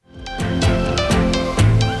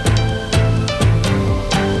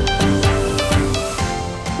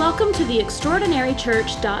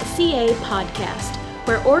extraordinarychurch.ca podcast,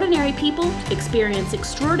 where ordinary people experience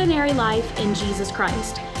extraordinary life in Jesus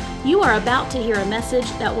Christ. You are about to hear a message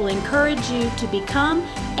that will encourage you to become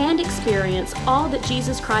and experience all that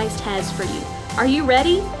Jesus Christ has for you. Are you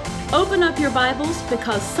ready? Open up your Bibles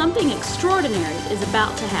because something extraordinary is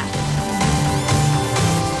about to happen.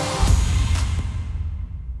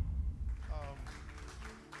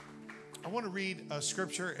 I want to read a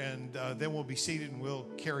scripture and then we'll be seated and we'll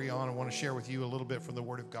carry on. I want to share with you a little bit from the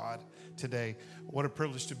Word of God today. What a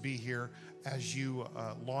privilege to be here as you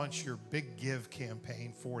launch your Big Give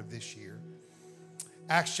campaign for this year.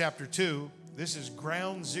 Acts chapter 2, this is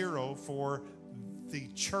ground zero for the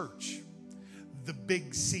church, the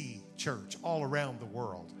Big C church all around the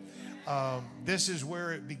world. This is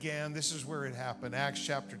where it began. This is where it happened. Acts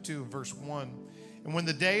chapter 2, verse 1. And when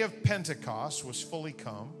the day of Pentecost was fully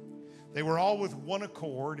come, they were all with one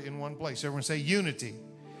accord in one place. Everyone say unity.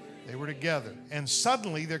 They were together. And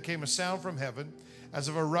suddenly there came a sound from heaven as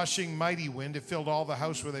of a rushing mighty wind. It filled all the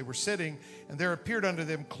house where they were sitting. And there appeared unto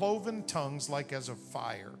them cloven tongues like as of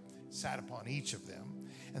fire, sat upon each of them.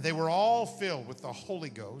 And they were all filled with the Holy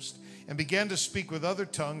Ghost and began to speak with other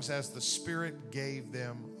tongues as the Spirit gave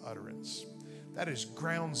them utterance. That is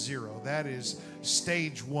ground zero. That is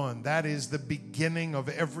stage one. That is the beginning of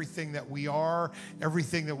everything that we are,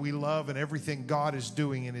 everything that we love, and everything God is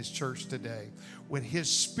doing in His church today. When His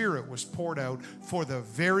Spirit was poured out for the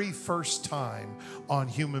very first time on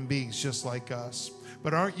human beings just like us.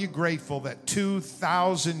 But aren't you grateful that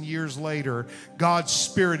 2,000 years later, God's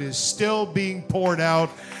Spirit is still being poured out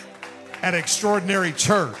at Extraordinary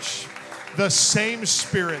Church? The same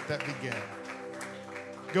Spirit that began.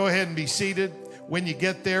 Go ahead and be seated. When you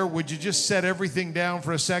get there, would you just set everything down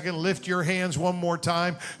for a second? Lift your hands one more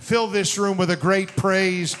time. Fill this room with a great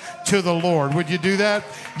praise to the Lord. Would you do that?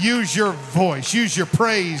 Use your voice. Use your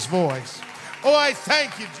praise voice. Oh, I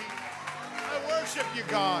thank you, Jesus. I worship you,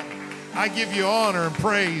 God. I give you honor and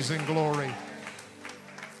praise and glory.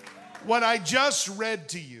 What I just read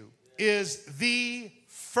to you is the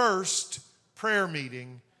first prayer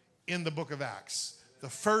meeting in the book of Acts. The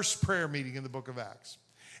first prayer meeting in the book of Acts.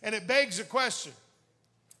 And it begs a question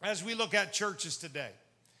as we look at churches today.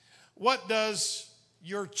 What does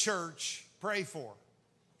your church pray for?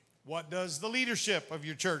 What does the leadership of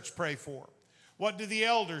your church pray for? What do the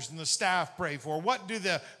elders and the staff pray for? What do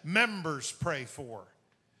the members pray for?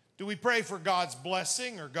 Do we pray for God's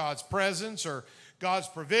blessing or God's presence or God's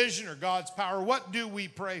provision or God's power? What do we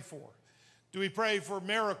pray for? Do we pray for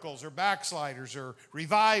miracles or backsliders or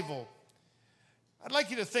revival? I'd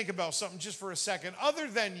like you to think about something just for a second. Other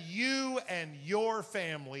than you and your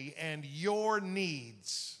family and your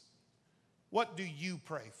needs, what do you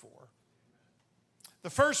pray for?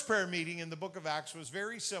 The first prayer meeting in the book of Acts was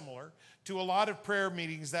very similar to a lot of prayer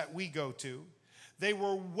meetings that we go to. They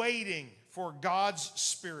were waiting for God's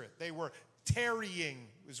Spirit. They were tarrying,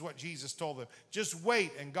 is what Jesus told them. Just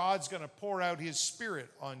wait, and God's going to pour out His Spirit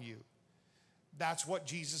on you. That's what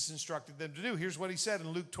Jesus instructed them to do. Here's what He said in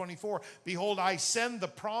Luke 24. Behold, I send the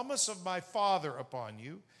promise of my Father upon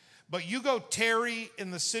you, but you go tarry in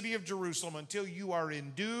the city of Jerusalem until you are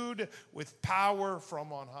endued with power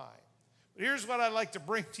from on high. But here's what I'd like to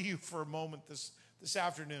bring to you for a moment this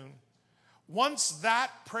afternoon. Once that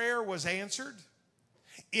prayer was answered,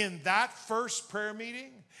 in that first prayer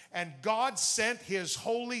meeting, and God sent His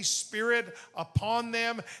Holy Spirit upon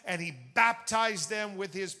them, and He baptized them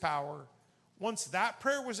with His power. Once that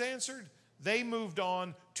prayer was answered, they moved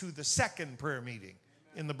on to the second prayer meeting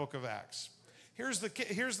in the book of Acts. Here's the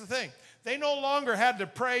thing. They no longer had to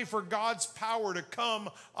pray for God's power to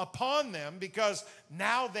come upon them because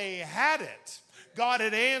now they had it. God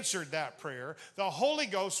had answered that prayer. The Holy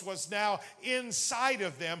Ghost was now inside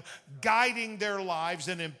of them, guiding their lives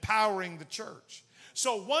and empowering the church.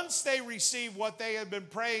 So once they received what they had been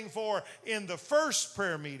praying for in the first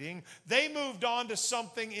prayer meeting, they moved on to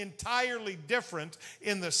something entirely different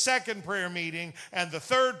in the second prayer meeting and the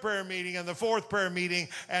third prayer meeting and the fourth prayer meeting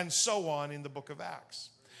and so on in the book of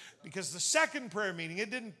Acts. Because the second prayer meeting, it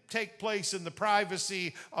didn't take place in the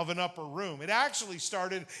privacy of an upper room. It actually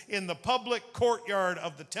started in the public courtyard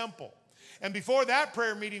of the temple. And before that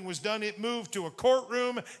prayer meeting was done, it moved to a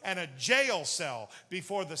courtroom and a jail cell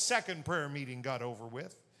before the second prayer meeting got over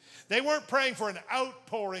with. They weren't praying for an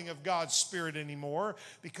outpouring of God's Spirit anymore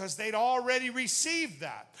because they'd already received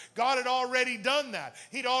that. God had already done that.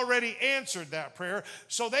 He'd already answered that prayer.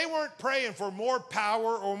 So they weren't praying for more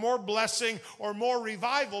power or more blessing or more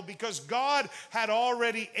revival because God had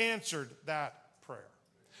already answered that prayer.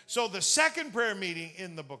 So the second prayer meeting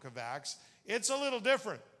in the book of Acts, it's a little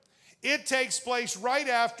different. It takes place right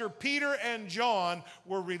after Peter and John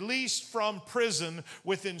were released from prison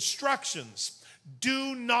with instructions.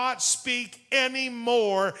 Do not speak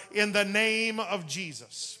anymore in the name of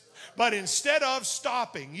Jesus. But instead of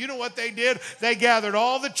stopping, you know what they did? They gathered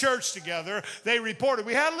all the church together. They reported,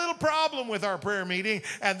 we had a little problem with our prayer meeting,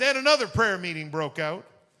 and then another prayer meeting broke out.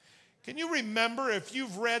 Can you remember, if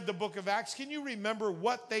you've read the book of Acts, can you remember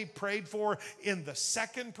what they prayed for in the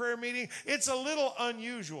second prayer meeting? It's a little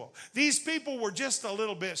unusual. These people were just a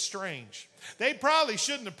little bit strange. They probably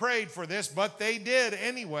shouldn't have prayed for this, but they did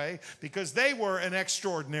anyway, because they were an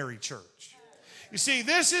extraordinary church. You see,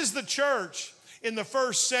 this is the church in the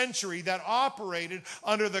first century that operated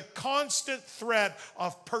under the constant threat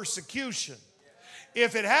of persecution.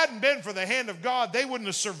 If it hadn't been for the hand of God, they wouldn't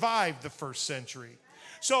have survived the first century.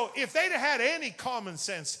 So if they'd have had any common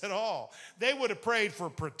sense at all, they would have prayed for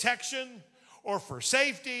protection or for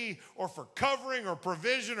safety or for covering or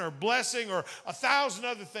provision or blessing or 1,000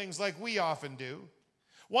 other things like we often do.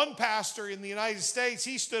 One pastor in the United States,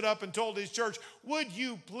 he stood up and told his church, would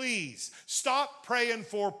you please stop praying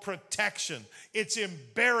for protection? It's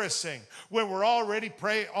embarrassing when we're already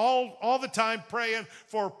praying all the time praying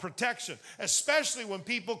for protection, especially when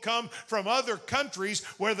people come from other countries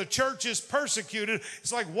where the church is persecuted.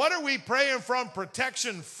 It's like, what are we praying from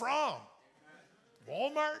protection from?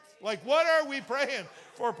 Walmart? Like, what are we praying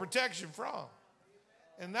for protection from?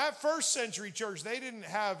 In that first century church, they didn't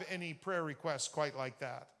have any prayer requests quite like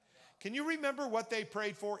that. Can you remember what they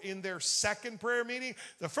prayed for in their second prayer meeting?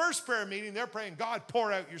 The first prayer meeting, they're praying, God,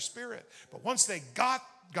 pour out your Spirit. But once they got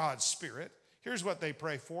God's Spirit, here's what they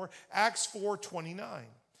pray for. Acts 4:29.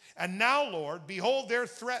 And now, Lord, behold their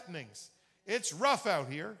threatenings. It's rough out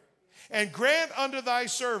here. And grant unto thy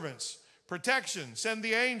servants protection. Send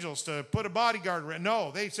the angels to put a bodyguard around.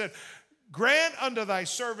 No, they said, grant unto thy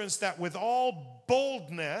servants that with all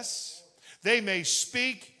boldness they may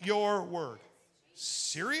speak your word.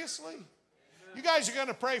 Seriously? You guys are going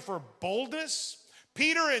to pray for boldness?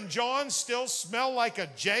 Peter and John still smell like a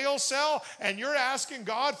jail cell, and you're asking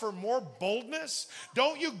God for more boldness?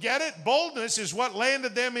 Don't you get it? Boldness is what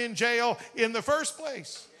landed them in jail in the first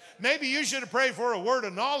place. Maybe you should have prayed for a word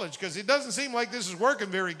of knowledge, because it doesn't seem like this is working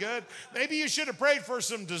very good. Maybe you should have prayed for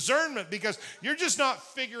some discernment, because you're just not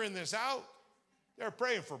figuring this out. They're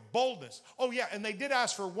praying for boldness. Oh yeah, and they did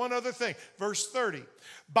ask for one other thing. Verse 30.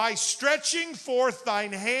 By stretching forth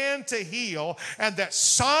thine hand to heal, and that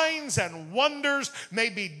signs and wonders may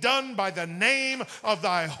be done by the name of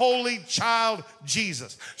thy holy child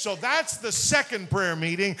Jesus. So that's the second prayer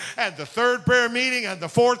meeting, and the third prayer meeting, and the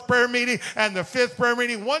fourth prayer meeting, and the fifth prayer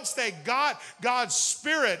meeting. Once they got God's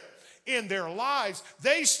Spirit in their lives,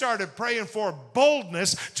 they started praying for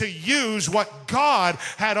boldness to use what God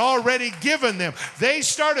had already given them. They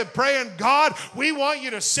started praying, God, we want you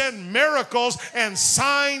to send miracles and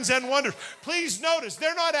signs and wonders. Please notice,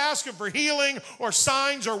 they're not asking for healing or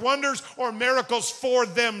signs or wonders or miracles for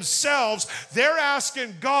themselves. They're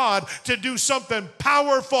asking God to do something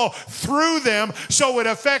powerful through them so it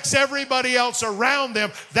affects everybody else around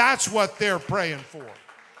them. That's what they're praying for.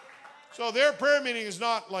 So their prayer meeting is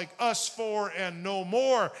not like us four and no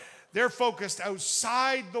more. They're focused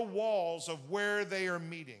outside the walls of where they are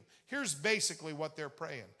meeting. Here's basically what they're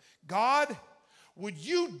praying. God, would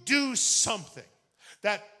you do something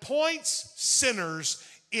that points sinners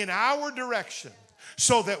in our direction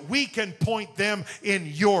so that we can point them in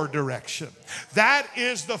your direction? That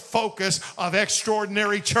is the focus of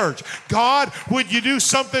Extraordinary Church. God, would you do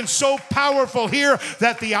something so powerful here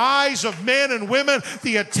that the eyes of men and women,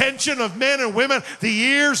 the attention of men and women, the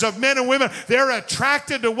ears of men and women, they're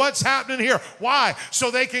attracted to what's happening here. Why?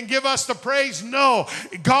 So they can give us the praise? No.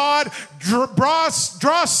 God, draw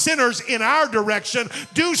sinners in our direction.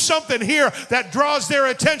 Do something here that draws their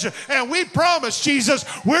attention. And we promise, Jesus,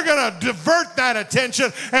 we're going to divert that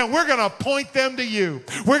attention, and we're going to point them to you.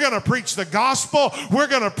 We're going to preach the gospel. We're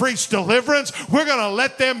going to preach deliverance. We're going to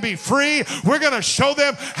let them be free. We're going to show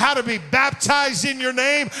them how to be baptized in your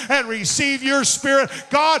name and receive your Spirit.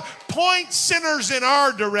 God, point sinners in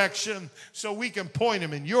our direction so we can point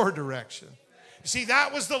them in your direction. You see,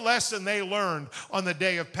 that was the lesson they learned on the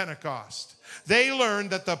day of Pentecost. They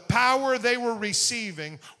learned that the power they were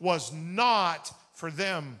receiving was not for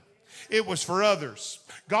them. It was for others.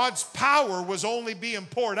 God's power was only being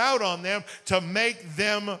poured out on them to make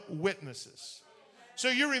them witnesses. So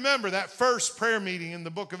you remember that first prayer meeting in the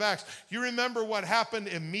book of Acts. You remember what happened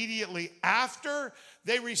immediately after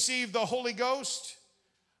they received the Holy Ghost?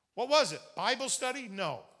 What was it? Bible study?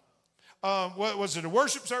 No. Was it a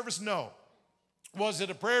worship service? No. Was it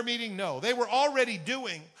a prayer meeting? No. They were already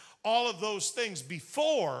doing all of those things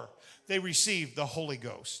before they received the Holy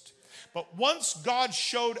Ghost. But once God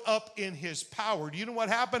showed up in his power, do you know what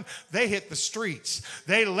happened? They hit the streets.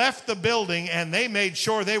 They left the building and they made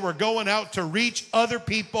sure they were going out to reach other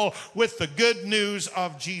people with the good news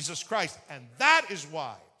of Jesus Christ. And that is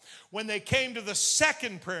why when they came to the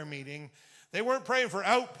second prayer meeting, they weren't praying for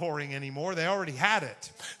outpouring anymore. They already had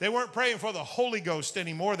it. They weren't praying for the Holy Ghost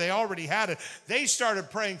anymore. They already had it. They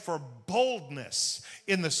started praying for boldness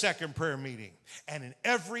in the second prayer meeting and in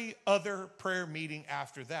every other prayer meeting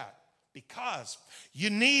after that. Because you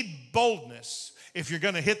need boldness if you're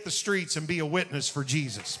going to hit the streets and be a witness for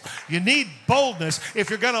Jesus. You need boldness if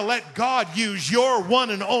you're going to let God use your one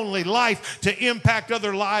and only life to impact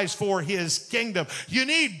other lives for his kingdom. You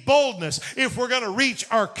need boldness if we're going to reach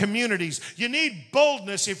our communities. You need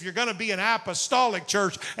boldness if you're going to be an apostolic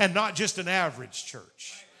church and not just an average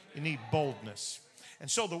church. You need boldness.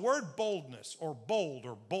 And so the word boldness or bold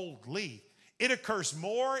or boldly, it occurs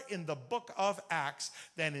more in the book of Acts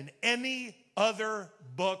than in any other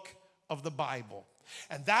book of the Bible.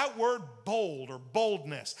 And that word bold or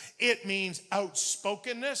boldness, it means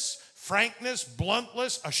outspokenness, frankness,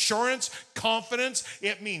 bluntness, assurance, confidence.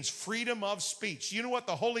 It means freedom of speech. You know what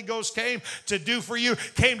the Holy Ghost came to do for you?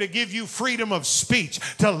 Came to give you freedom of speech,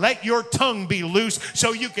 to let your tongue be loose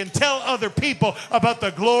so you can tell other people about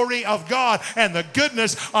the glory of God and the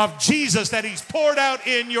goodness of Jesus that he's poured out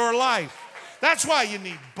in your life. That's why you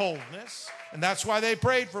need boldness, and that's why they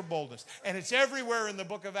prayed for boldness. And it's everywhere in the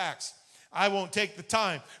book of Acts. I won't take the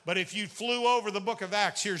time, but if you flew over the book of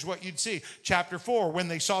Acts, here's what you'd see. Chapter 4, when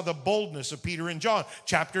they saw the boldness of Peter and John.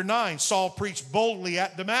 Chapter 9, Saul preached boldly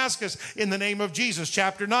at Damascus in the name of Jesus.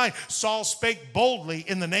 Chapter 9, Saul spake boldly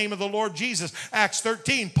in the name of the Lord Jesus. Acts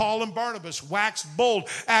 13, Paul and Barnabas waxed bold.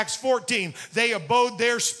 Acts 14, they abode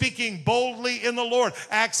there speaking boldly in the Lord.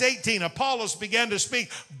 Acts 18, Apollos began to speak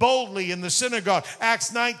boldly in the synagogue.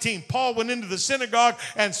 Acts 19, Paul went into the synagogue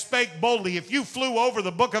and spake boldly. If you flew over the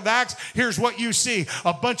book of Acts, here's what you see.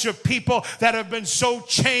 A bunch of people that have been so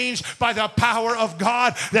changed by the power of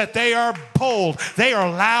God that they are bold. They are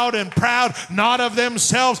loud and proud, not of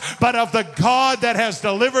themselves, but of the God that has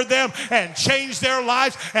delivered them and changed their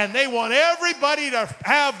lives. And they want everybody to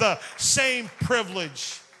have the same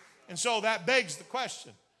privilege. And so that begs the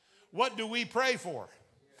question, what do we pray for?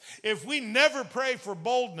 If we never pray for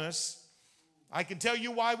boldness, I can tell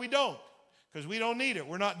you why we don't. Because we don't need it.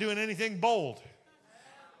 We're not doing anything bold.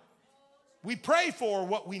 We pray for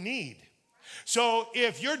what we need. So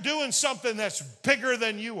if you're doing something that's bigger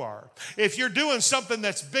than you are, if you're doing something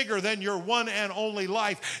that's bigger than your one and only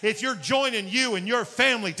life, if you're joining you and your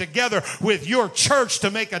family together with your church to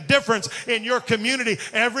make a difference in your community,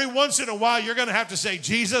 every once in a while you're going to have to say,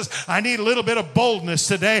 Jesus, I need a little bit of boldness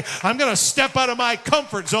today. I'm going to step out of my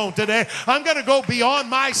comfort zone today. I'm going to go beyond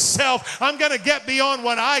myself. I'm going to get beyond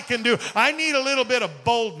what I can do. I need a little bit of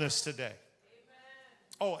boldness today.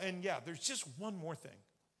 Oh, and yeah, there's just one more thing.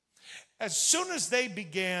 As soon as they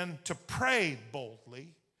began to pray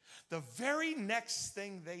boldly, the very next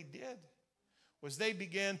thing they did was they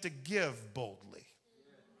began to give boldly.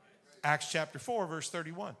 Acts chapter 4, verse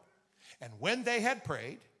 31. And when they had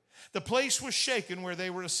prayed, the place was shaken where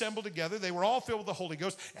they were assembled together. They were all filled with the Holy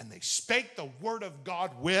Ghost, and they spake the word of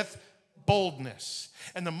God with boldness.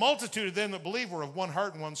 And the multitude of them that believed were of one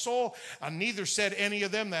heart and one soul. And neither said any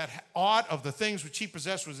of them that aught of the things which he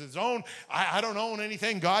possessed was his own. I don't own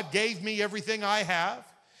anything. God gave me everything I have.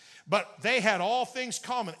 But they had all things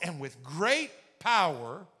common, and with great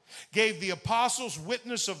power gave the apostles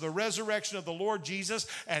witness of the resurrection of the Lord Jesus,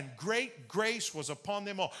 and great grace was upon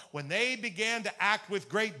them all. When they began to act with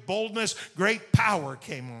great boldness, great power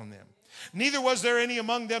came on them. Neither was there any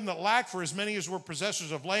among them that lacked, for as many as were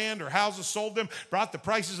possessors of land or houses sold them, brought the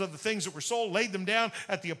prices of the things that were sold, laid them down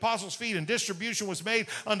at the apostles' feet, and distribution was made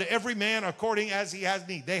unto every man according as he has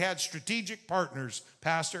need. They had strategic partners,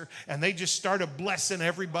 Pastor, and they just started blessing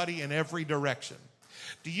everybody in every direction.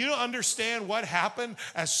 Do you understand what happened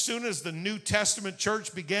as soon as the New Testament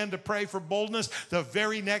church began to pray for boldness? The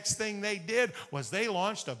very next thing they did was they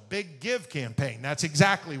launched a big give campaign. That's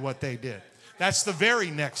exactly what they did. That's the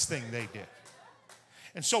very next thing they did.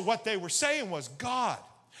 And so what they were saying was, God,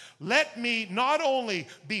 let me not only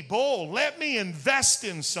be bold, let me invest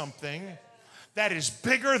in something that is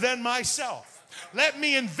bigger than myself. Let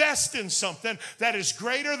me invest in something that is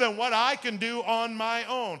greater than what I can do on my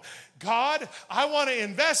own. God, I want to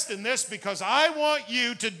invest in this because I want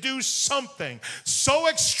you to do something so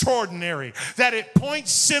extraordinary that it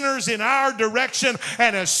points sinners in our direction.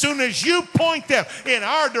 And as soon as you point them in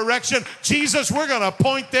our direction, Jesus, we're going to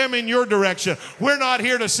point them in your direction. We're not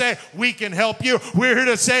here to say we can help you. We're here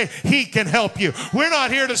to say he can help you. We're not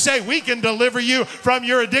here to say we can deliver you from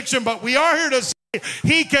your addiction, but we are here to say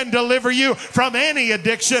He can deliver you from any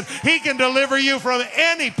addiction. He can deliver you from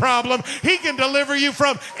any problem. He can deliver you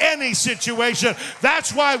from any situation.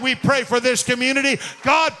 That's why we pray for this community.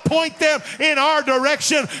 God, point them in our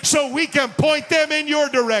direction so we can point them in your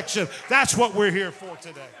direction. That's what we're here for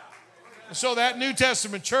today. And so that New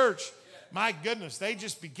Testament church, my goodness, they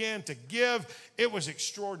just began to give. It was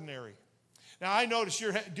extraordinary. Now, I notice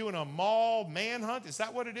you're doing a mall manhunt. Is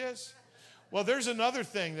that what it is? Well, there's another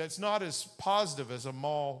thing that's not as positive as a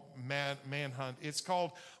mall manhunt. It's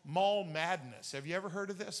called mall madness. Have you ever heard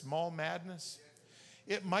of this, mall madness?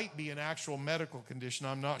 It might be an actual medical condition.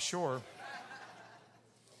 I'm not sure.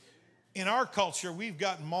 In our culture, we've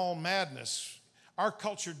got mall madness. Our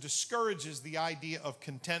culture discourages the idea of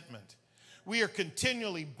contentment. We are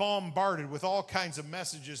continually bombarded with all kinds of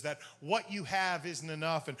messages that what you have isn't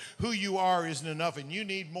enough and who you are isn't enough and you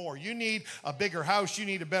need more. You need a bigger house. You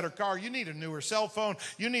need a better car. You need a newer cell phone.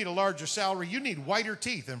 You need a larger salary. You need whiter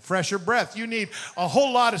teeth and fresher breath. You need a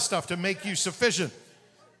whole lot of stuff to make you sufficient.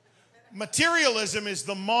 Materialism is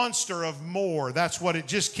the monster of more. That's what it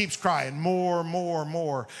just keeps crying. More, more,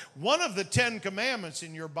 more. One of the 10 commandments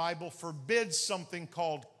in your Bible forbids something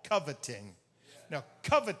called coveting. Now,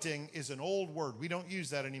 coveting is an old word. We don't use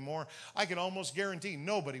that anymore. I can almost guarantee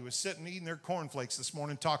nobody was sitting eating their cornflakes this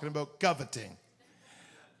morning talking about coveting.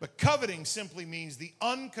 But coveting simply means the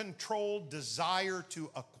uncontrolled desire to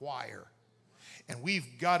acquire. And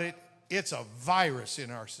we've got it. It's a virus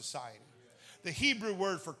in our society. The Hebrew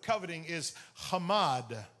word for coveting is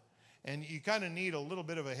hamad. And you kind of need a little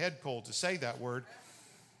bit of a head cold to say that word.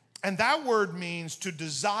 And that word means to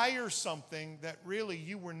desire something that really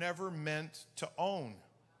you were never meant to own.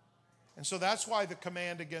 And so that's why the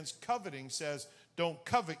command against coveting says, don't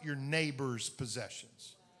covet your neighbor's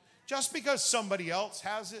possessions. Just because somebody else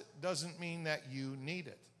has it doesn't mean that you need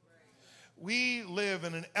it. We live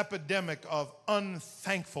in an epidemic of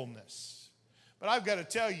unthankfulness. But I've got to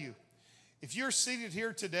tell you, if you're seated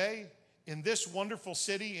here today in this wonderful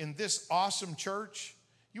city, in this awesome church,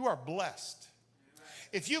 you are blessed.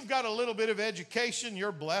 If you've got a little bit of education,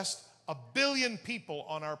 you're blessed. 1 billion people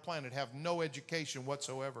on our planet have no education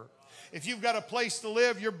whatsoever. If you've got a place to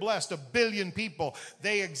live, you're blessed. 1 billion people,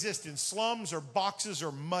 they exist in slums or boxes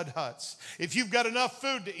or mud huts. If you've got enough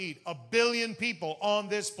food to eat, 1 billion people on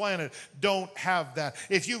this planet don't have that.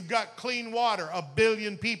 If you've got clean water, 1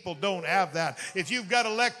 billion people don't have that. If you've got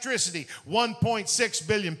electricity, 1.6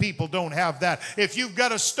 billion people don't have that. If you've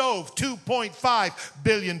got a stove, 2.5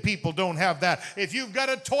 billion people don't have that. If you've got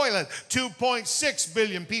a toilet, 2.6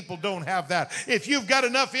 billion people don't have that. If you've got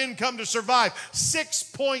enough income to survive,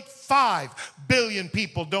 6.5 billion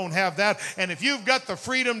people don't have that. And if you've got the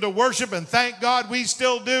freedom to worship, and thank God we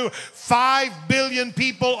still do, 5 billion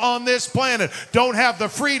people on this planet don't have the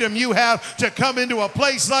freedom you have to come into a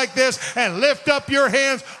place like this and lift up your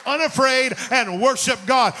hands unafraid and worship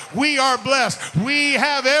God. We are blessed. We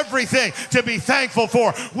have everything to be thankful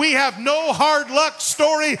for. We have no hard luck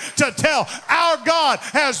story to tell. Our God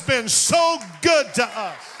has been so good to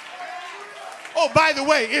us. Oh, by the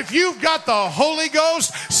way, if you've got the Holy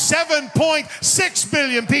Ghost, 7.6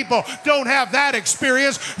 billion people don't have that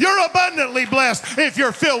experience. You're abundantly blessed if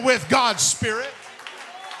you're filled with God's Spirit.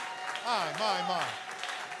 My.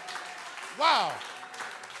 Wow.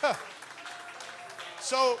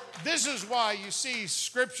 So this is why you see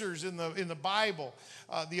scriptures in the Bible.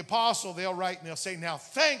 The apostle, they'll write and they'll say, now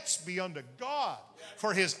thanks be unto God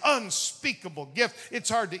for his unspeakable gift. It's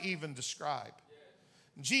hard to even describe.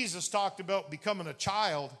 Jesus talked about becoming a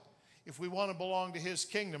child if we want to belong to his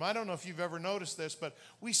kingdom. I don't know if you've ever noticed this, but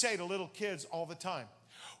we say to little kids all the time,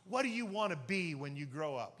 what do you want to be when you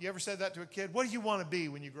grow up? You ever said that to a kid? What do you want to be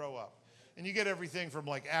when you grow up? And you get everything from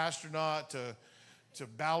like astronaut to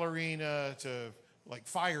ballerina to like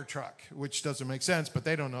fire truck, which doesn't make sense, but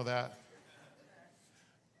they don't know that.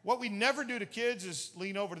 What we never do to kids is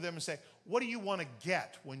lean over to them and say, what do you want to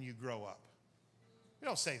get when you grow up? We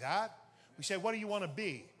don't say that. We say, what do you want to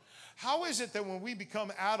be? How is it that when we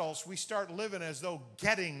become adults, we start living as though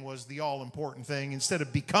getting was the all-important thing instead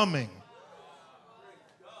of becoming?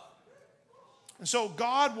 And so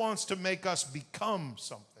God wants to make us become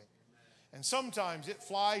something. And sometimes it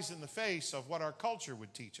flies in the face of what our culture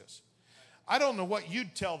would teach us. I don't know what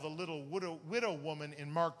you'd tell the little widow woman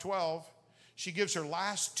in Mark 12. She gives her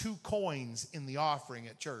last 2 coins in the offering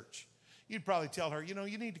at church. You'd probably tell her, you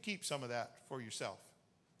need to keep some of that for yourself.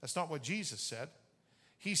 That's not what Jesus said.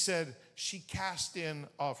 He said she cast in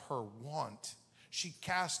of her want. She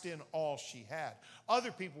cast in all she had.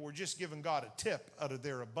 Other people were just giving God a tip out of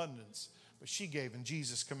their abundance, but she gave and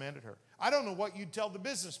Jesus commanded her. I don't know what you'd tell the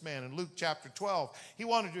businessman in Luke chapter 12. He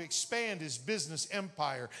wanted to expand his business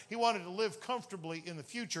empire. He wanted to live comfortably in the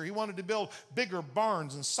future. He wanted to build bigger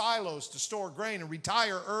barns and silos to store grain and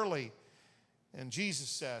retire early. And Jesus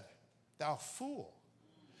said, thou fool,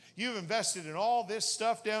 you've invested in all this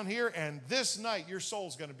stuff down here, and this night your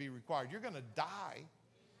soul's going to be required. You're going to die.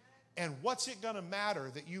 And what's it going to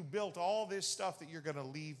matter that you built all this stuff that you're going to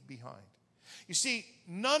leave behind? You see,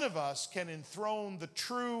 none of us can enthrone the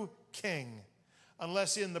true king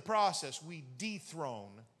unless in the process we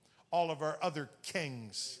dethrone all of our other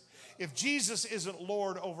kings. If Jesus isn't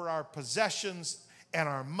Lord over our possessions and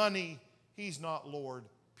our money, he's not Lord,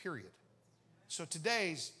 period. So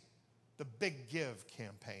today's the Big Give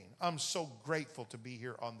campaign. I'm so grateful to be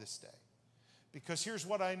here on this day because here's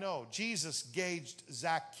what I know. Jesus gauged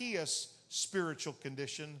Zacchaeus' spiritual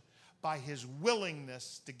condition by his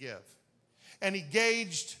willingness to give. And he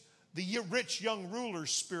gauged the rich young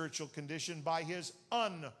ruler's spiritual condition by his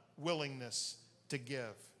unwillingness to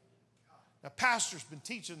give. Now, Pastor's been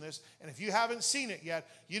teaching this, and if you haven't seen it yet,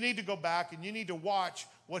 you need to go back and you need to watch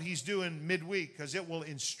what he's doing midweek because it will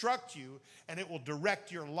instruct you and it will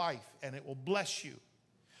direct your life and it will bless you.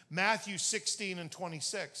 Matthew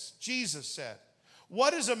 16:26, Jesus said,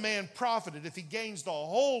 what is a man profited if he gains the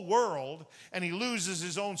whole world and he loses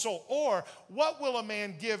his own soul? Or what will a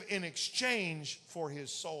man give in exchange for his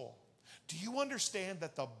soul? Do you understand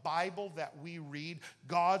that the Bible that we read,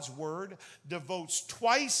 God's Word, devotes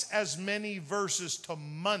twice as many verses to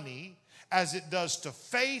money as it does to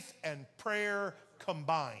faith and prayer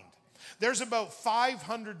combined? There's about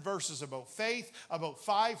 500 verses about faith, about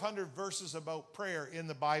 500 verses about prayer in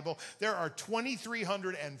the Bible. There are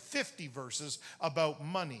 2,350 verses about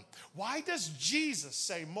money. Why does Jesus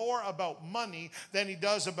say more about money than he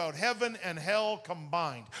does about heaven and hell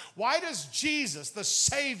combined? Why does Jesus, the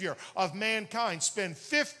Savior of mankind, spend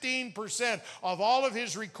 15% of all of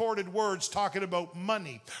his recorded words talking about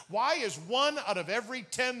money? Why is 1 out of every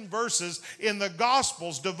 10 verses in the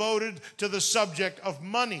Gospels devoted to the subject of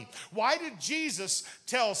money? Why did Jesus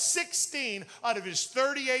tell 16 out of his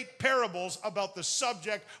 38 parables about the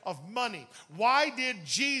subject of money? Why did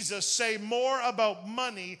Jesus say more about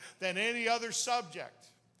money than any other subject?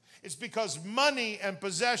 It's because money and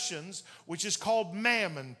possessions, which is called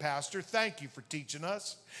mammon, Pastor, thank you for teaching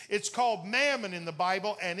us. It's called mammon in the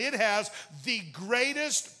Bible, and it has the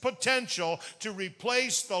greatest potential to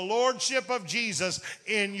replace the lordship of Jesus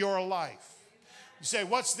in your life. You say,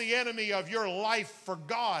 what's the enemy of your life for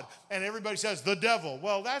God? And everybody says, the devil.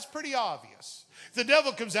 Well, that's pretty obvious. If the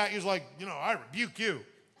devil comes at you, he's like, I rebuke you.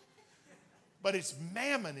 But it's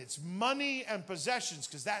mammon, it's money and possessions,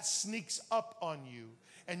 because that sneaks up on you.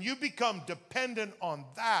 And you become dependent on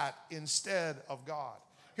that instead of God.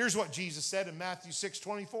 Here's what Jesus said in Matthew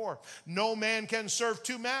 6:24. No man can serve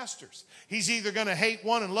two masters. He's either going to hate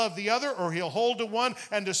one and love the other, or he'll hold to one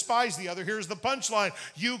and despise the other. Here's the punchline.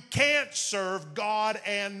 You can't serve God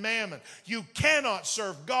and mammon. You cannot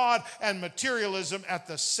serve God and materialism at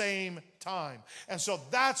the same time. And so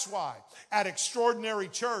that's why at Extraordinary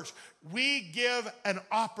Church, we give an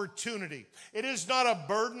opportunity. It is not a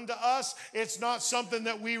burden to us. It's not something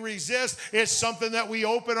that we resist. It's something that we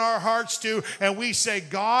open our hearts to, and we say,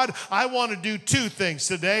 God, I want to do two things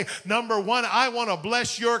today. Number one, I want to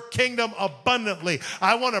bless your kingdom abundantly.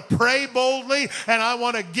 I want to pray boldly, and I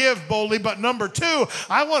want to give boldly. But number two,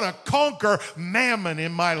 I want to conquer mammon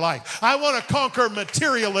in my life. I want to conquer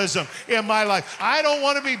materialism in my life. I don't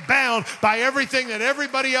want to be bound by everything that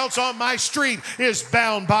everybody else on my street is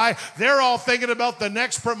bound by. They're all thinking about the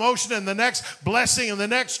next promotion and the next blessing and the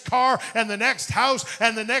next car and the next house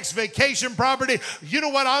and the next vacation property. You know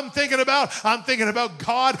what I'm thinking about? I'm thinking about,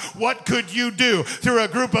 God, what could you do through a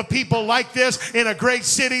group of people like this in a great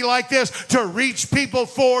city like this to reach people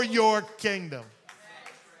for your kingdom?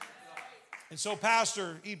 And so,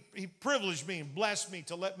 Pastor, he privileged me and blessed me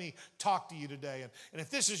to let me talk to you today. And if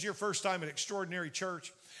this is your first time at Extraordinary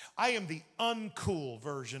Church, I am the uncool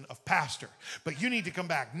version of pastor. But you need to come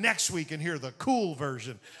back next week and hear the cool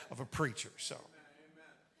version of a preacher. So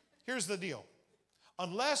here's the deal.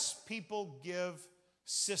 Unless people give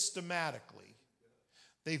systematically,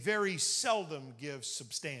 they very seldom give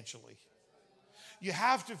substantially. You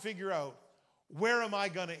have to figure out, where am I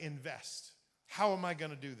going to invest? How am I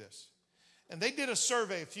going to do this? And they did a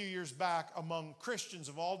survey a few years back among Christians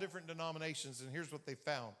of all different denominations, and here's what they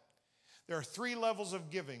found. There are 3 levels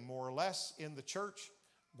of giving, more or less, in the church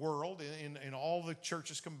world, in all the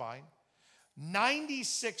churches combined.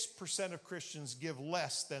 96% of Christians give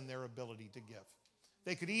less than their ability to give.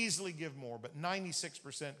 They could easily give more, but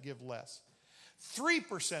 96% give less.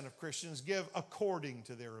 3% of Christians give according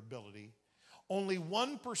to their ability. Only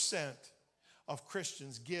 1% of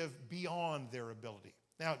Christians give beyond their ability.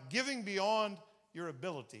 Now, giving beyond your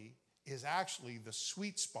ability is actually the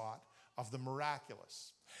sweet spot of the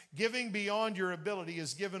miraculous. Giving beyond your ability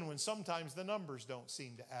is given when sometimes the numbers don't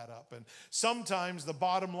seem to add up. And sometimes the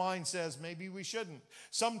bottom line says maybe we shouldn't.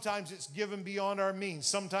 Sometimes it's given beyond our means.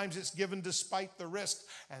 Sometimes it's given despite the risk.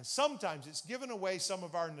 And sometimes it's given away some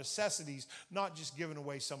of our necessities, not just given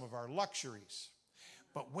away some of our luxuries.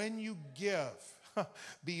 But when you give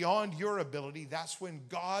beyond your ability, that's when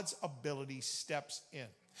God's ability steps in.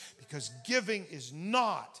 Because giving is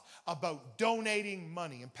not about donating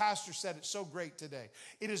money. And Pastor said it so great today.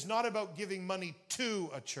 It is not about giving money to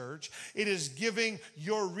a church. It is giving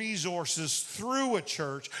your resources through a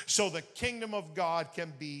church so the kingdom of God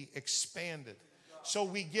can be expanded. So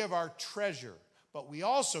we give our treasure, but we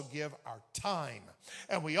also give our time.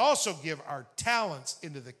 And we also give our talents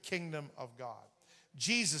into the kingdom of God.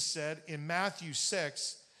 Jesus said in Matthew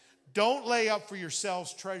 6, don't lay up for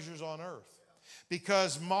yourselves treasures on earth,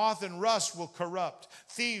 because moth and rust will corrupt.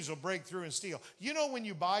 Thieves will break through and steal. You know, when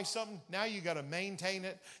you buy something, now you got to maintain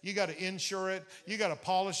it. You got to insure it. You got to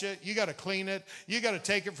polish it. You got to clean it. You got to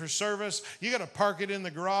take it for service. You got to park it in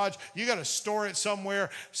the garage. You got to store it somewhere.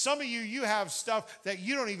 Some of you have stuff that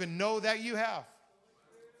you don't even know that you have.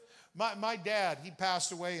 My dad, he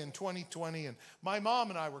passed away in 2020, and my mom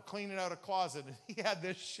and I were cleaning out a closet, and he had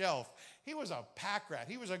this shelf. He was a pack rat.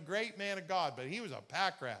 He was a great man of God, but he was a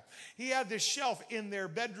pack rat. He had this shelf in their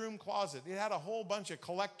bedroom closet. It had a whole bunch of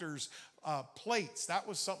collector's plates. That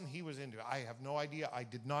was something he was into. I have no idea. I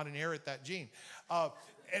did not inherit that gene.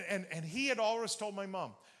 And he had always told my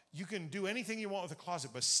mom, you can do anything you want with the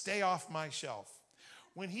closet, but stay off my shelf.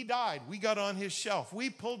 When he died, we got on his shelf. We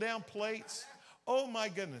pulled down plates. Oh my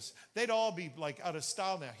goodness. They'd all be like out of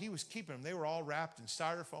style now. He was keeping them. They were all wrapped in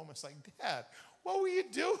styrofoam. It's like, Dad, what were you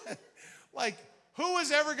doing? Like, who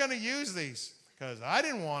was ever going to use these? Because I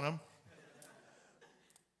didn't want them.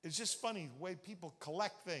 It's just funny the way people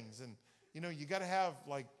collect things. And, you know, you got to have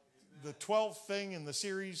like the 12th thing in the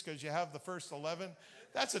series because you have the first 11.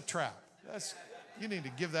 That's a trap. You need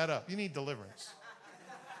to give that up. You need deliverance.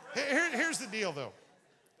 Here's the deal, though.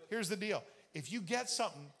 Here's the deal. If you get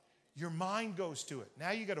something, your mind goes to it.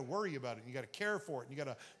 Now you got to worry about it. You got to care for it. And you got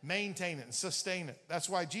to maintain it and sustain it. That's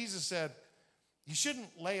why Jesus said, you shouldn't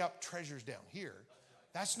lay up treasures down here.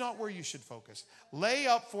 That's not where you should focus. Lay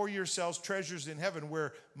up for yourselves treasures in heaven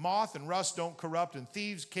where moth and rust don't corrupt and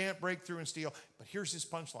thieves can't break through and steal. But here's his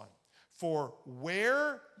punchline. For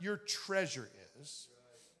where your treasure is,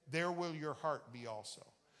 there will your heart be also.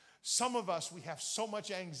 Some of us, we have so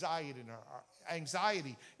much anxiety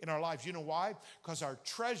in our lives. You know why? Because our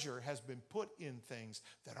treasure has been put in things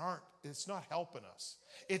that it's not helping us.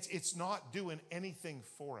 It's not doing anything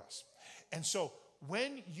for us. And so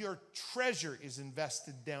when your treasure is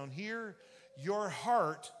invested down here, your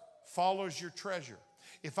heart follows your treasure.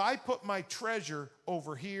 If I put my treasure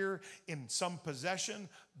over here in some possession,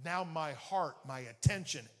 now my heart, my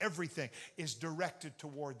attention, everything is directed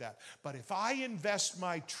toward that. But if I invest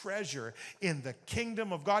my treasure in the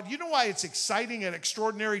kingdom of God, you know why it's exciting at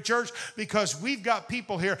Extraordinary Church? Because we've got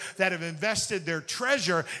people here that have invested their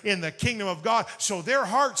treasure in the kingdom of God. So their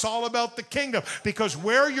heart's all about the kingdom. Because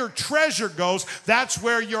where your treasure goes, that's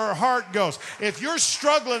where your heart goes. If you're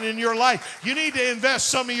struggling in your life, you need to invest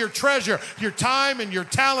some of your treasure, your time and your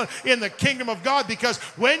talent in the kingdom of God. Because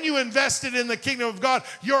when you invest it in the kingdom of God,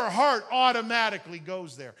 your heart automatically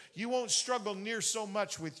goes there. You won't struggle near so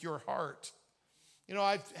much with your heart. You know,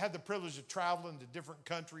 I've had the privilege of traveling to different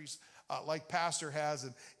countries like Pastor has,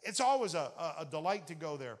 and it's always a delight to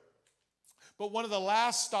go there. But one of the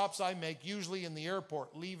last stops I make, usually in the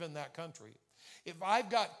airport, leaving that country, if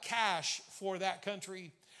I've got cash for that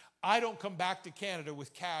country, I don't come back to Canada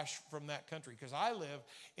with cash from that country because I live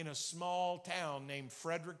in a small town named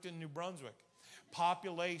Fredericton, New Brunswick.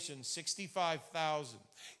 Population 65,000.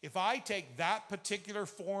 If I take that particular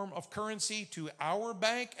form of currency to our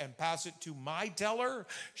bank and pass it to my teller,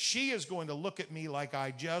 she is going to look at me like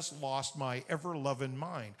I just lost my ever-loving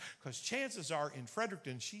mind. Because chances are in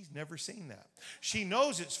Fredericton, she's never seen that. She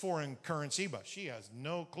knows it's foreign currency, but she has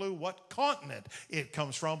no clue what continent it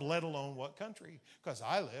comes from, let alone what country. Because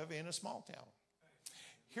I live in a small town.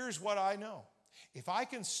 Here's what I know. If I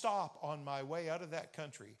can stop on my way out of that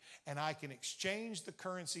country and I can exchange the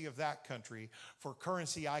currency of that country for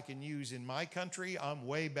currency I can use in my country, I'm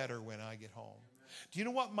way better when I get home. Do you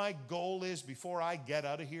know what my goal is before I get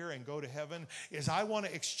out of here and go to heaven? Is I want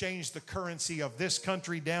to exchange the currency of this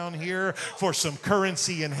country down here for some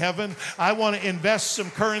currency in heaven. I want to invest some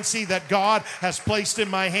currency that God has placed in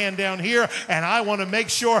my hand down here, and I want to make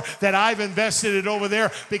sure that I've invested it over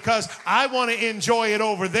there because I want to enjoy it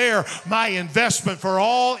over there, my investment for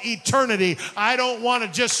all eternity. I don't want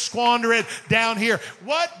to just squander it down here.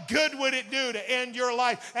 What good would it do to end your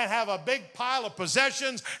life and have a big pile of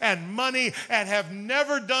possessions and money and have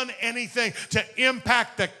never done anything to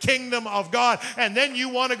impact the kingdom of God, and then you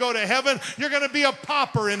want to go to heaven? You're going to be a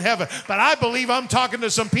pauper in heaven. But I believe I'm talking to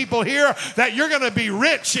some people here that you're going to be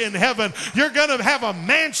rich in heaven. You're going to have a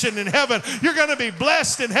mansion in heaven. You're going to be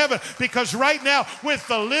blessed in heaven, because right now, with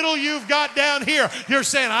the little you've got down here, you're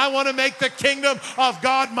saying, I want to make the kingdom of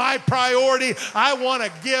God my priority. I want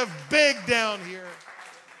to give big down here.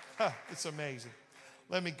 It's amazing.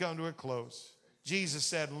 Let me come to a close. Jesus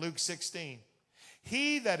said in Luke 16,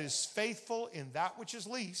 he that is faithful in that which is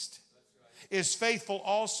least is faithful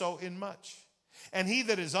also in much. And he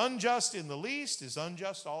that is unjust in the least is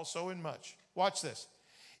unjust also in much. Watch this.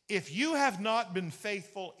 If you have not been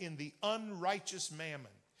faithful in the unrighteous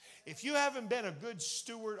mammon, if you haven't been a good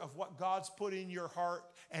steward of what God's put in your heart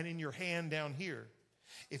and in your hand down here,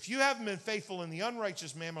 if you haven't been faithful in the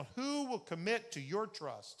unrighteous mammon, who will commit to your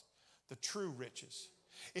trust the true riches?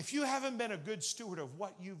 If you haven't been a good steward of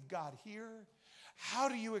what you've got here, how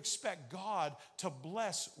do you expect God to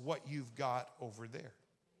bless what you've got over there?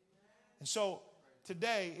 And so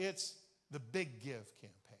today, it's the Big Give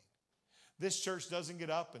campaign. This church doesn't get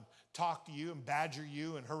up and talk to you and badger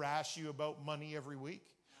you and harass you about money every week.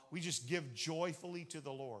 We just give joyfully to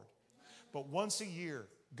the Lord. But once a year,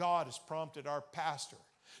 God has prompted our pastor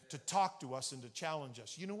to talk to us and to challenge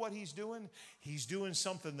us. You know what he's doing? He's doing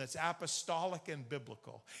something that's apostolic and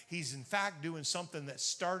biblical. He's in fact doing something that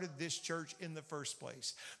started this church in the first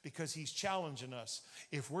place, because he's challenging us.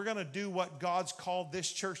 If we're going to do what God's called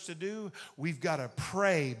this church to do, we've got to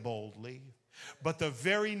pray boldly. But the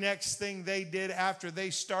very next thing they did after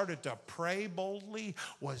they started to pray boldly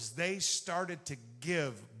was they started to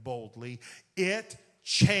give boldly. It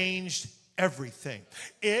changed everything.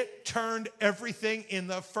 It turned everything in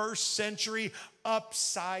the first century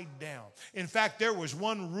upside down. In fact, there was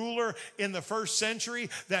one ruler in the first century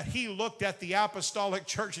that he looked at the apostolic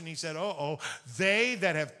church and he said, they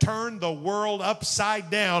that have turned the world upside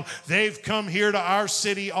down, they've come here to our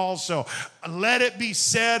city also. Let it be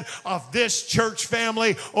said of this church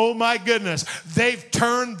family, oh my goodness, they've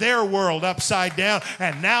turned their world upside down,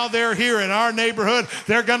 and now they're here in our neighborhood.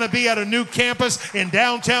 They're going to be at a new campus in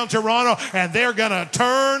downtown Toronto, and they're going to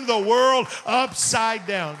turn the world upside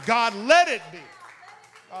down. God, let it be.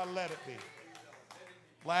 Let it be.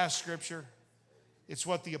 Last scripture. It's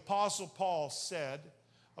what the Apostle Paul said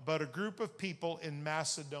about a group of people in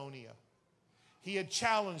Macedonia. He had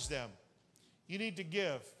challenged them. You need to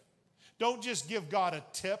give. Don't just give God a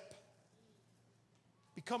tip.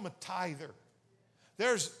 Become a tither.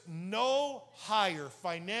 There's no higher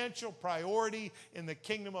financial priority in the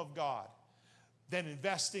kingdom of God than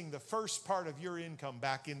investing the first part of your income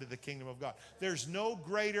back into the kingdom of God. There's no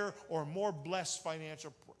greater or more blessed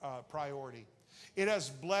financial priority. It has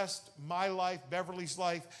blessed my life, Beverly's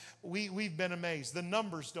life. We've been amazed. The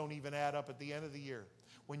numbers don't even add up at the end of the year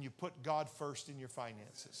when you put God first in your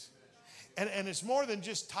finances. And it's more than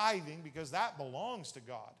just tithing, because that belongs to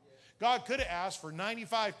God. God could have asked for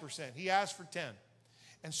 95%. He asked for 10%.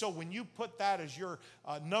 And so when you put that as your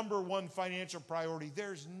number one financial priority,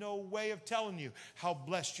 there's no way of telling you how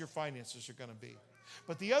blessed your finances are going to be.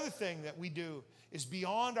 But the other thing that we do is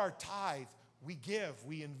beyond our tithe, we give,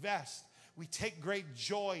 we invest, we take great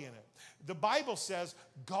joy in it. The Bible says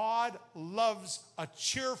God loves a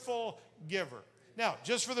cheerful giver. Now,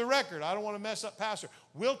 just for the record, I don't want to mess up Pastor.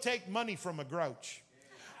 We'll take money from a grouch.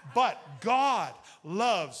 But God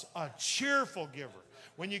loves a cheerful giver.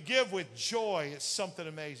 When you give with joy, it's something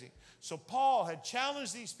amazing. So Paul had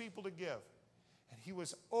challenged these people to give, and he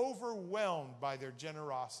was overwhelmed by their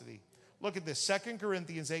generosity. Look at this, 2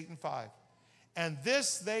 Corinthians 8:5. And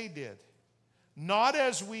this they did, not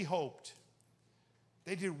as we hoped.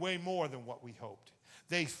 They did way more than what we hoped.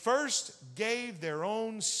 They first gave their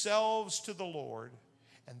own selves to the Lord,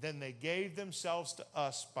 and then they gave themselves to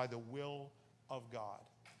us by the will of God.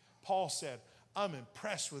 Paul said, I'm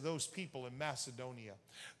impressed with those people in Macedonia.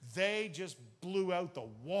 They just blew out the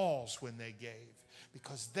walls when they gave,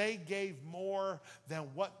 because they gave more than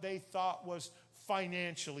what they thought was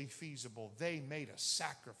financially feasible. They made a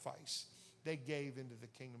sacrifice. They gave into the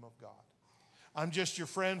kingdom of God. I'm just your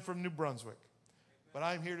friend from New Brunswick, but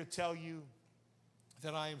I'm here to tell you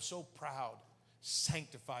that I am so proud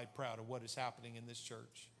sanctified proud of what is happening in this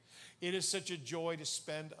church. It is such a joy to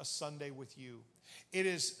spend a Sunday with you. It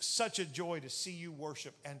is such a joy to see you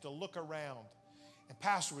worship and to look around. And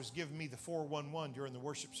Pastor was giving me the 411 during the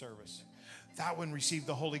worship service. That one received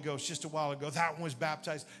the Holy Ghost just a while ago. That one was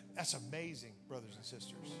baptized. That's amazing, brothers and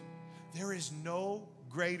sisters. There is no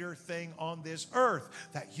greater thing on this earth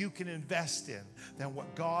that you can invest in than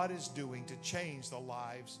what God is doing to change the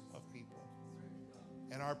lives of people.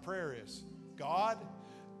 And our prayer is, God,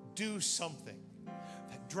 do something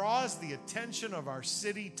that draws the attention of our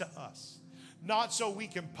city to us. Not so we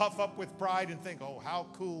can puff up with pride and think, oh, how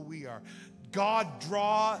cool we are. God,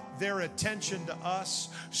 draw their attention to us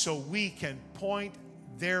so we can point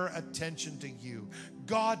their attention to you.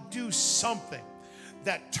 God, do something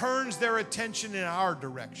that turns their attention in our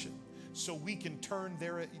direction so we can turn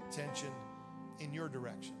their attention in your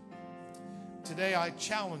direction. Today, I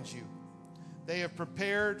challenge you. They have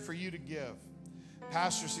prepared for you to give.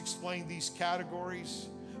 Pastors explained these categories.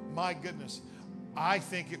 My goodness, I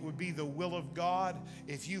think it would be the will of God.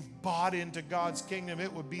 If you've bought into God's kingdom,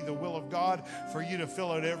 it would be the will of God for you to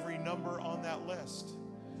fill out every number on that list.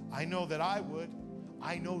 I know that I would.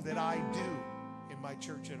 I know that I do in my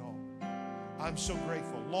church at home. I'm so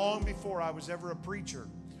grateful. Long before I was ever a preacher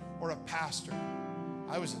or a pastor,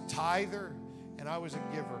 I was a tither and I was a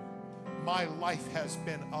giver. My life has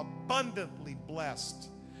been abundantly blessed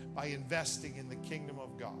by investing in the kingdom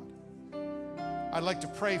of God. I'd like to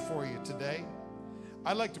pray for you today.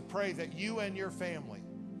 I'd like to pray that you and your family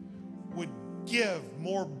would give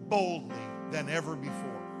more boldly than ever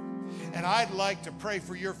before. And I'd like to pray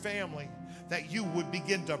for your family that you would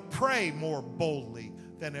begin to pray more boldly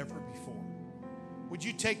than ever before. Would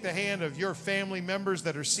you take the hand of your family members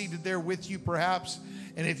that are seated there with you perhaps?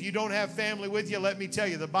 And if you don't have family with you, let me tell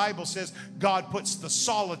you, the Bible says God puts the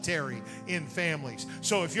solitary in families.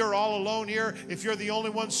 So if you're all alone here, if you're the only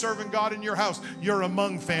one serving God in your house, you're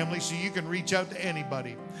among family, so you can reach out to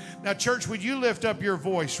anybody. Now, church, would you lift up your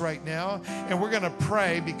voice right now? And we're going to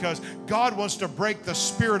pray because God wants to break the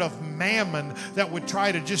spirit of mammon that would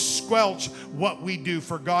try to just squelch what we do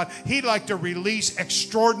for God. He'd like to release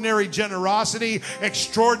extraordinary generosity,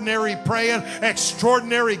 extraordinary praying,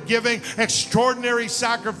 extraordinary giving, extraordinary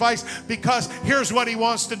sacrifice, because here's what He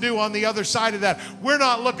wants to do on the other side of that. We're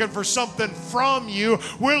not looking for something from you.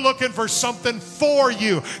 We're looking for something for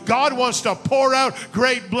you. God wants to pour out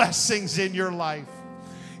great blessings in your life.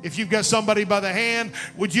 If you've got somebody by the hand,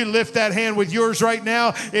 would you lift that hand with yours right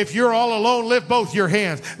now? If you're all alone, lift both your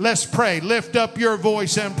hands. Let's pray. Lift up your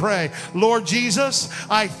voice and pray. Lord Jesus,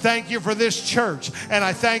 I thank you for this church, and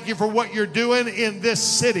I thank you for what you're doing in this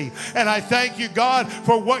city. And I thank you, God,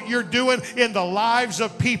 for what you're doing in the lives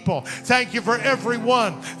of people. Thank you for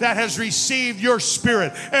everyone that has received your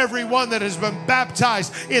Spirit, everyone that has been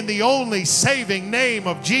baptized in the only saving name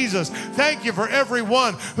of Jesus. Thank you for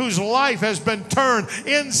everyone whose life has been turned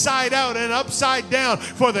inside out and upside down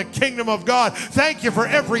for the kingdom of God. Thank you for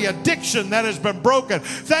every addiction that has been broken.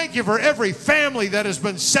 Thank you for every family that has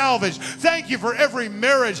been salvaged. Thank you for every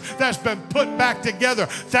marriage that's been put back together.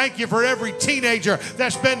 Thank you for every teenager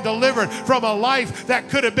that's been delivered from a life that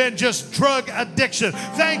could have been just drug addiction.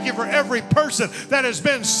 Thank you for every person that has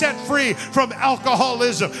been set free from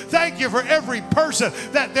alcoholism. Thank you for every person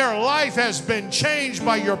that their life has been changed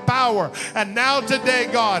by your power. And now today,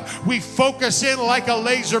 God, we focus in like a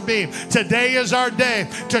laser beam. Today is our day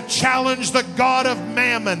to challenge the God of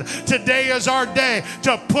mammon. Today is our day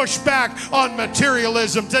to push back on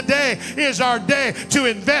materialism. Today is our day to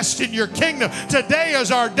invest in your kingdom. Today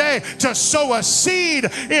is our day to sow a seed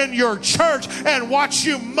in your church and watch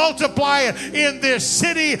you multiply it in this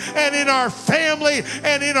city and in our family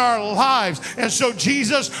and in our lives. And so,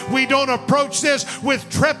 Jesus, we don't approach this with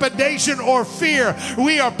trepidation or fear.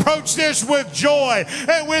 We approach this with joy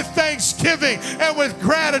and with thanksgiving and with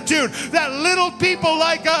gratitude that little people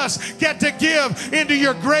like us get to give into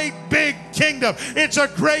your great big kingdom. It's a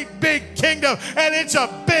great big kingdom, and it's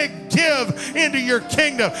a big give into your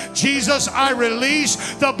kingdom. Jesus, I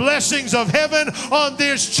release the blessings of heaven on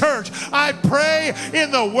this church. I pray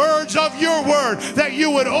in the words of your word that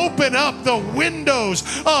you would open up the windows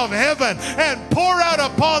of heaven and pour out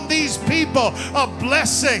upon these people a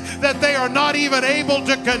blessing that they are not even able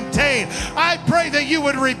to contain. I pray that you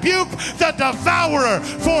would rebuke the devourer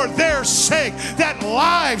for their sake, that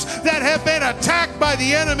lives that have been attacked by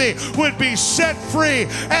the enemy would be set free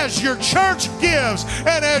as your church gives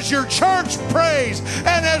and as your church prays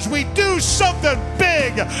and as we do something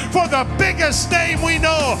big for the biggest name we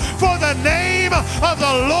know, for the name of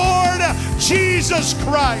the Lord Jesus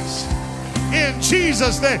Christ. in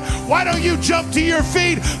Jesus' name. Why don't you jump to your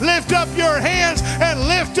feet, lift up your hands, and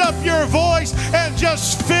lift up your voice, and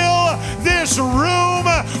just fill this room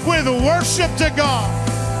with worship to God.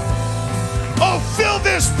 Oh, fill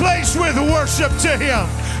this place with worship to Him.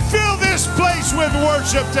 Fill this place with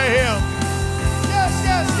worship to Him. Yes,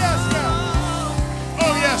 yes, yes, yes.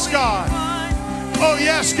 Oh, yes, God. Oh,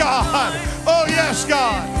 yes, God. Oh, yes,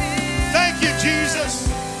 God. Thank you, Jesus.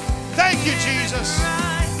 Thank you, Jesus.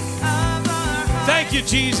 Thank you,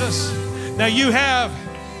 Jesus. Now you have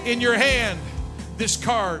in your hand this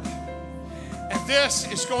card. And this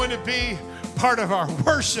is going to be part of our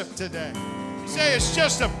worship today. You say it's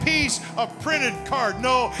just a piece of printed card.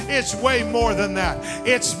 No, it's way more than that.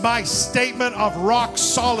 It's my statement of rock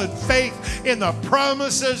solid faith in the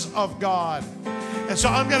promises of God. And so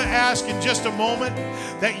I'm going to ask in just a moment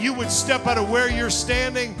that you would step out of where you're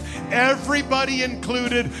standing, everybody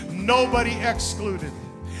included, nobody excluded.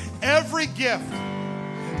 Every gift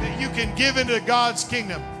that you can give into God's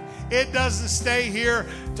kingdom, it doesn't stay here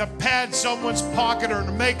to pad someone's pocket or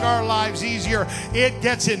to make our lives easier. It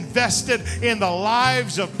gets invested in the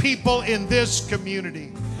lives of people in this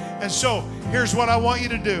community. And so here's what I want you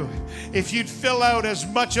to do. If you'd fill out as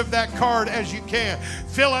much of that card as you can,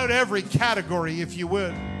 fill out every category if you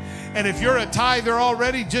would. And if you're a tither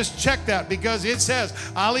already, just check that, because it says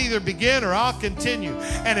I'll either begin or I'll continue.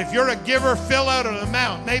 And if you're a giver, fill out an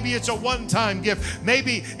amount. Maybe it's a one-time gift.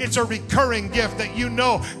 Maybe it's a recurring gift that you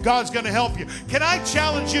know God's going to help you. Can I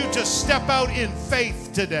challenge you to step out in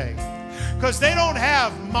faith today? Because they don't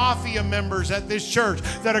have mafia members at this church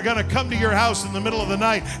that are going to come to your house in the middle of the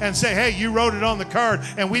night and say, hey, you wrote it on the card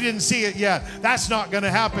and we didn't see it yet. That's not going to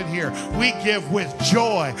happen here. We give with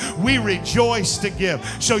joy. We rejoice to give.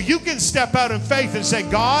 So you can step out in faith and say,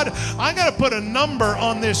 God, I'm going to put a number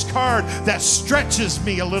on this card that stretches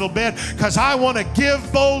me a little bit, because I want to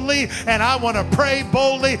give boldly and I want to pray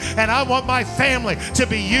boldly and I want my family to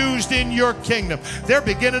be used in your kingdom. They're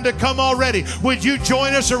beginning to come already. Would you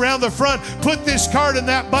join us around the front? Put this card in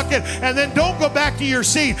that bucket, and then don't go back to your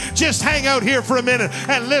seat. Just hang out here for a minute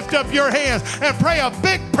and lift up your hands and pray a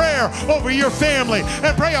big prayer over your family,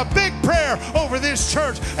 and pray a big prayer over this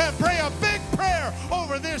church, and pray a big prayer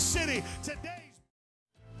over this city today.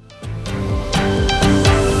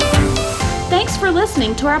 Thanks for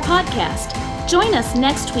listening to our podcast. Join us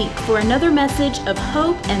next week for another message of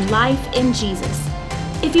hope and life in Jesus.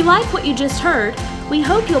 If you like what you just heard, we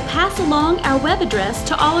hope you'll pass along our web address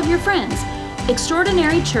to all of your friends,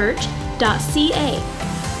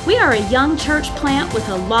 extraordinarychurch.ca. We are a young church plant with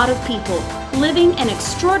a lot of people living an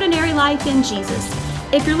extraordinary life in Jesus.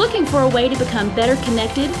 If you're looking for a way to become better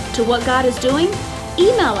connected to what God is doing,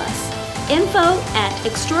 email us,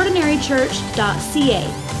 info@extraordinarychurch.ca.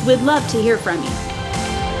 We'd love to hear from you.